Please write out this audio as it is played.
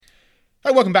Hi,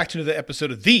 welcome back to another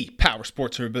episode of the Power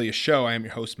Sports Memorabilia Show. I am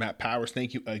your host, Matt Powers.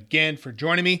 Thank you again for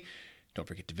joining me. Don't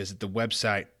forget to visit the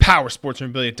website,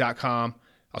 powersportsmemorabilia.com.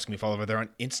 Also, can you follow over there on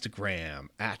Instagram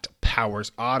at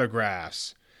Powers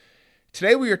Autographs.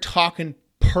 Today, we are talking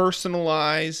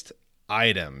personalized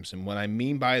items. And what I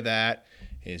mean by that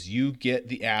is you get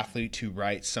the athlete to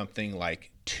write something like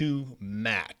 "to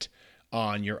Matt"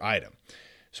 on your item.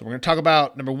 So we're going to talk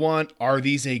about, number one, are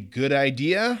these a good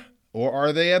idea or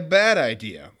are they a bad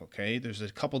idea? Okay, there's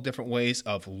a couple different ways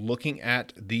of looking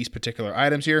at these particular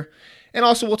items here. And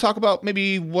also we'll talk about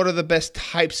maybe what are the best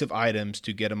types of items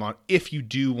to get them on if you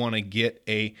do want to get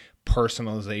a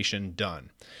personalization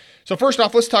done. So first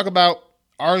off, let's talk about,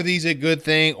 are these a good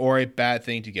thing or a bad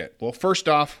thing to get? Well, first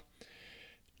off,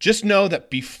 just know that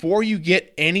before you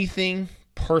get anything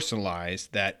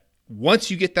personalized, that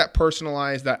once you get that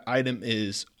personalized, that item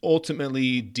is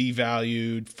ultimately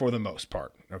devalued for the most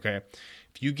part, okay?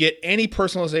 If you get any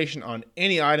personalization on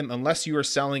any item, unless you are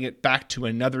selling it back to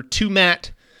another "to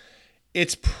Matt,"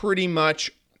 it's pretty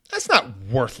much, that's not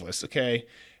worthless, okay?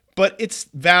 But its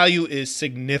value is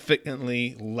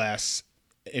significantly less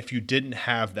if you didn't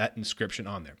have that inscription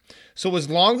on there. So as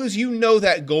long as you know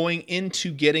that going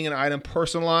into getting an item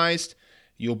personalized,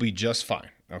 you'll be just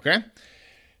fine, okay?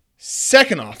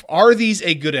 Second off, are these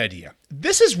a good idea?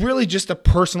 This is really just a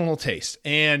personal taste.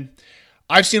 And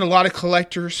I've seen a lot of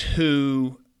collectors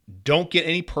who don't get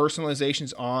any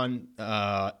personalizations on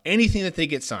anything that they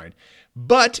get signed.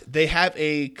 But they have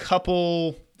a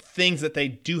couple things that they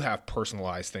do have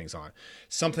personalized things on.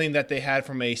 Something that they had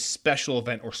from a special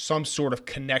event or some sort of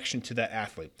connection to that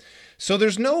athlete. So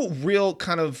there's no real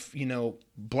kind of,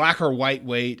 black or white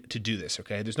way to do this,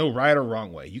 okay? There's no right or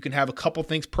wrong way. You can have a couple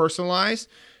things personalized,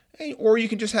 or you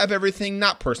can just have everything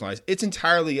not personalized. It's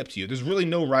entirely up to you. There's really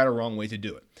no right or wrong way to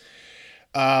do it.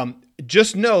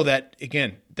 Just know that,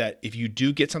 again, that if you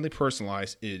do get something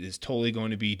personalized, it is totally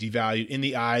going to be devalued in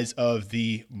the eyes of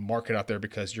the market out there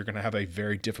because you're going to have a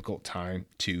very difficult time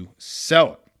to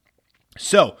sell it.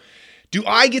 So, do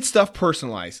I get stuff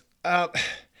personalized?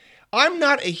 I'm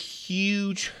not a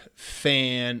huge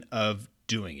fan of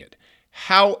doing it.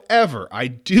 However, I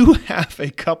do have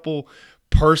a couple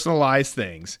personalized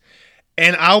things,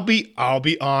 and I'll be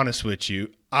honest with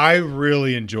you, I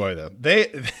really enjoy them.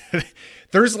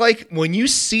 There's like, when you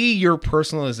see your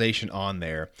personalization on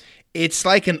there, it's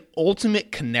like an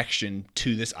ultimate connection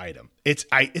to this item. It's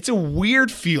a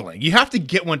weird feeling. You have to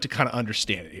get one to kind of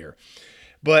understand it here.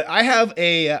 But I have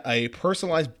a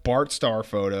personalized Bart Starr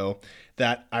photo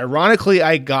that ironically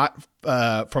I got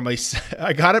I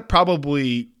got it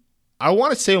probably, I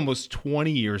want to say almost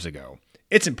 20 years ago.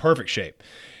 It's in perfect shape.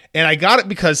 And I got it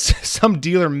because some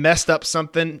dealer messed up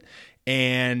something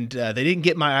and they didn't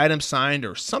get my item signed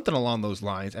or something along those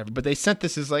lines. But they sent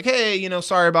this as like, hey,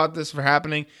 sorry about this for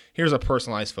happening. Here's a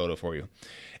personalized photo for you.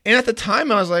 And at the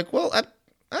time I was like, well, I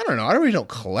don't know. I really don't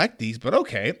collect these, but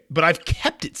okay. But I've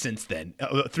kept it since then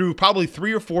through probably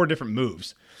 3 or 4 different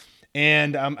moves.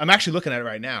 And I'm actually looking at it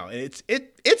right now.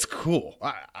 It's cool.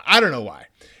 I don't know why.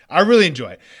 I really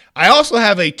enjoy it. I also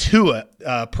have a Tua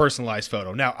personalized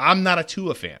photo. Now, I'm not a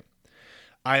Tua fan.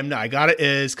 I am not. I got it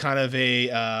as kind of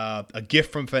a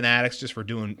gift from Fanatics just for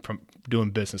doing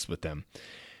business with them.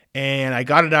 And I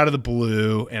got it out of the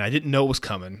blue, and I didn't know it was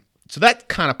coming. So that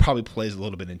kind of probably plays a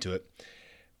little bit into it.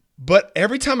 But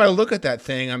every time I look at that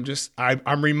thing,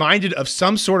 I'm reminded of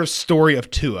some sort of story of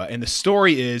Tua. And the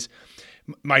story is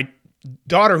my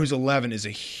daughter, who's 11, is a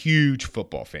huge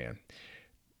football fan.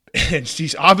 And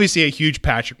she's obviously a huge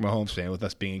Patrick Mahomes fan with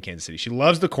us being in Kansas City. She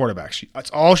loves the quarterbacks. That's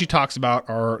all she talks about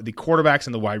are the quarterbacks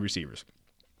and the wide receivers.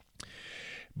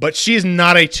 But she is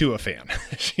not a Tua fan.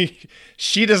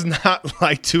 She does not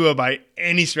like Tua by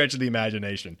any stretch of the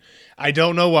imagination. I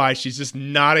don't know why. She's just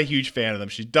not a huge fan of them.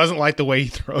 She doesn't like the way he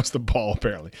throws the ball,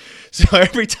 apparently. So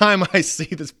every time I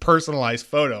see this personalized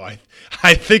photo,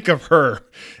 I think of her.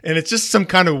 And it's just some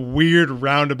kind of weird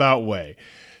roundabout way.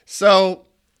 So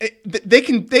they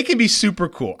can be super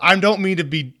cool. I don't mean to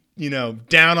be,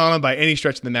 down on them by any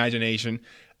stretch of the imagination.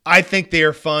 I think they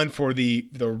are fun for the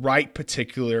right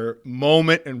particular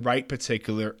moment and right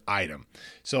particular item.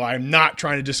 So I'm not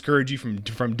trying to discourage you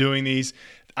from doing these.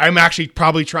 I'm actually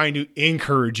probably trying to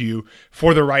encourage you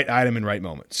for the right item and right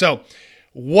moment. So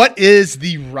what is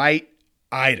the right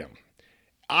item?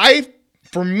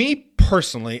 For me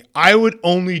personally, I would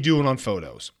only do it on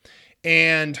photos.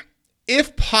 And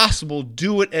if possible,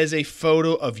 do it as a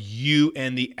photo of you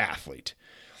and the athlete.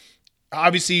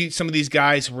 Obviously, some of these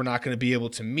guys we're not going to be able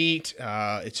to meet.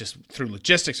 It's just through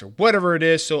logistics or whatever it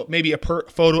is. So maybe a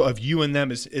photo of you and them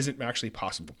isn't actually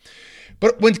possible.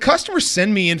 But when customers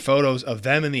send me in photos of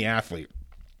them and the athlete,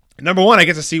 Number one, I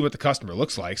get to see what the customer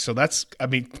looks like. So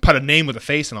put a name with a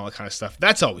face and all that kind of stuff.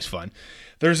 That's always fun.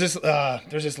 There's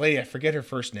this lady, I forget her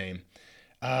first name,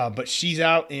 but she's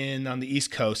out on the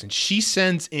East Coast, and she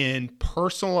sends in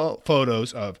personal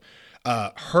photos of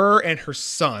her and her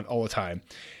son all the time.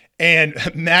 And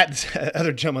Matt, the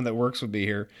other gentleman that works with me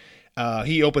here,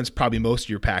 he opens probably most of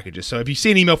your packages. So if you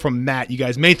see an email from Matt, you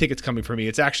guys may think it's coming from me.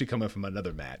 It's actually coming from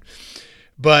another Matt.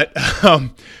 But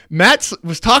Matt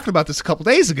was talking about this a couple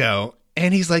days ago,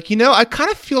 and he's like, I kind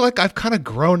of feel like I've kind of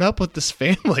grown up with this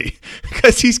family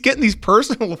because he's getting these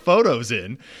personal photos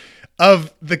in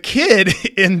of the kid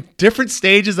in different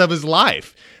stages of his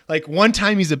life. Like one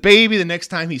time he's a baby, the next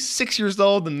time he's 6 years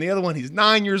old, and the other one he's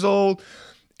 9 years old.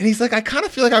 And he's like, I kind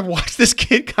of feel like I've watched this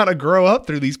kid kind of grow up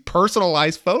through these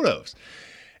personalized photos.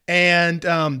 And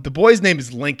the boy's name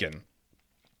is Lincoln.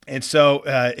 And so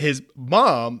his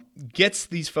mom gets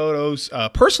these photos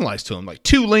personalized to him, like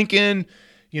to Lincoln,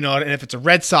 and if it's a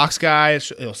Red Sox guy,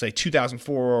 it'll say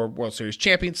 2004 World Series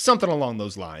champion, something along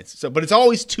those lines. So, but it's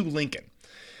always to Lincoln.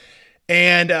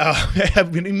 And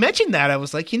when he mentioned that, I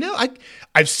was like,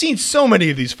 I've seen so many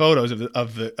of these photos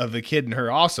of the kid and her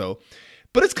also,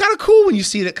 but it's kind of cool when you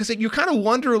see that because you kind of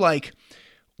wonder like,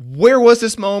 where was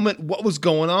this moment? What was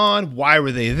going on? Why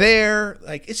were they there?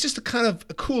 Like, it's just a kind of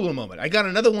a cooler moment. I got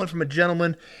another one from a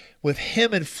gentleman with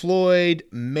him and Floyd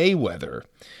Mayweather.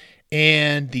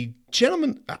 And the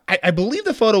gentleman, I believe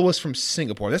the photo was from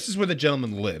Singapore. This is where the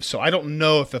gentleman lives. So I don't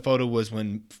know if the photo was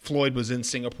when Floyd was in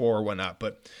Singapore or whatnot,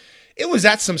 but it was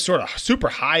at some sort of super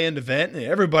high-end event, and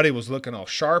everybody was looking all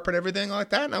sharp and everything like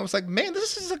that. And I was like, man,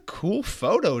 this is a cool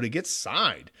photo to get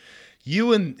signed.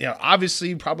 You and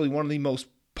obviously probably one of the most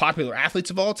popular athletes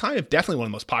of all time, definitely one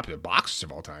of the most popular boxers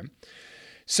of all time.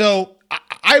 So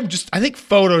I think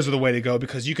photos are the way to go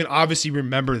because you can obviously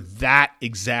remember that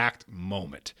exact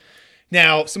moment.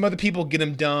 Now, some other people get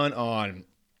them done on,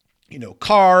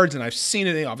 cards, and I've seen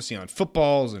it obviously on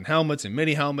footballs and helmets and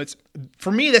mini helmets.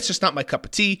 For me, that's just not my cup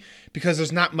of tea because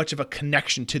there's not much of a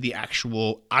connection to the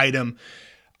actual item.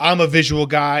 I'm a visual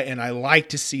guy, and I like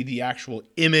to see the actual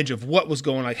image of what was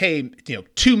going on. Like, hey,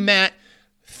 to Matt,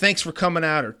 thanks for coming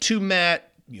out, or to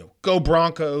Matt, go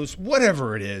Broncos,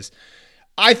 whatever it is.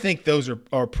 I think those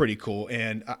are pretty cool,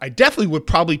 and I definitely would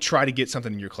probably try to get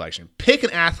something in your collection. Pick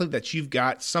an athlete that you've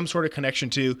got some sort of connection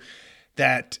to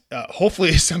that hopefully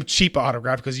is some cheap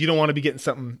autograph because you don't want to be getting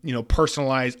something,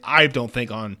 personalized, I don't think,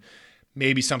 on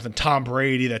maybe something Tom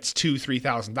Brady that's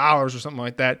 $2,000-$3,000 or something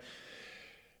like that.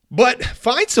 But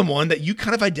find someone that you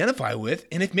kind of identify with,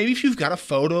 and if you've got a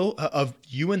photo of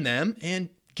you and them, and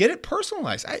get it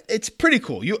personalized. It's pretty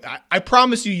cool. I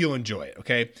promise you'll enjoy it,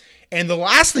 okay? And the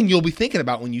last thing you'll be thinking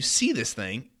about when you see this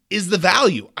thing is the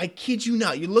value. I kid you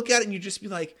not. You look at it and you just be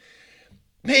like,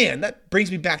 man, that brings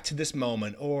me back to this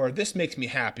moment, or this makes me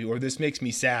happy, or this makes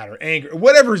me sad or angry, or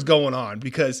whatever is going on,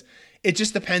 because it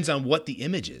just depends on what the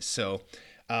image is. So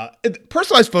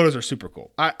personalized photos are super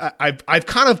cool. I've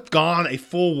kind of gone a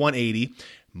full 180.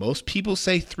 Most people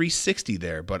say 360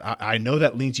 there, but I know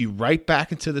that leads you right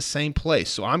back into the same place.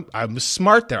 So I'm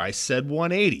smart there. I said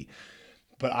 180,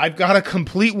 but I've got a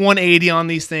complete 180 on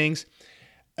these things.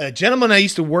 A gentleman I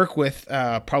used to work with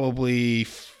probably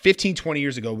 15, 20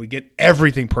 years ago would get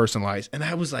everything personalized. And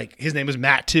I was like, his name was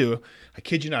Matt too. I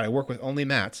kid you not. I work with only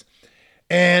Matts.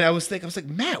 And I was like,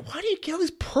 Matt, why do you get all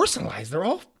these personalized? They're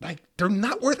all like, they're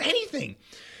not worth anything.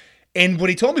 And what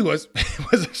he told me was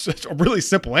such a really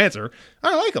simple answer.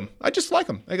 I like them. I just like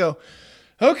them. I go,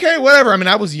 okay, whatever. I mean,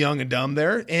 I was young and dumb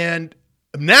there. And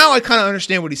now I kind of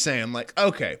understand what he's saying. I'm like,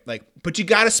 okay, but you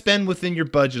got to spend within your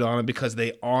budget on them because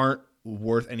they aren't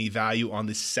worth any value on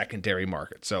the secondary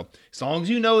market. So as long as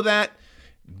you know that,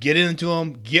 get into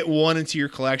them, get one into your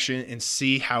collection, and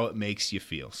see how it makes you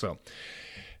feel. So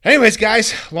anyways,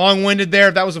 guys, long-winded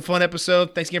there. That was a fun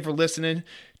episode. Thanks again for listening.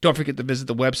 Don't forget to visit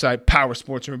the website,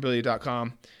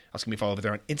 powersportsmemorabilia.com. Also, can be followed over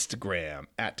there on Instagram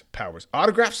at Powers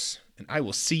Autographs. And I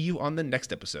will see you on the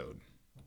next episode.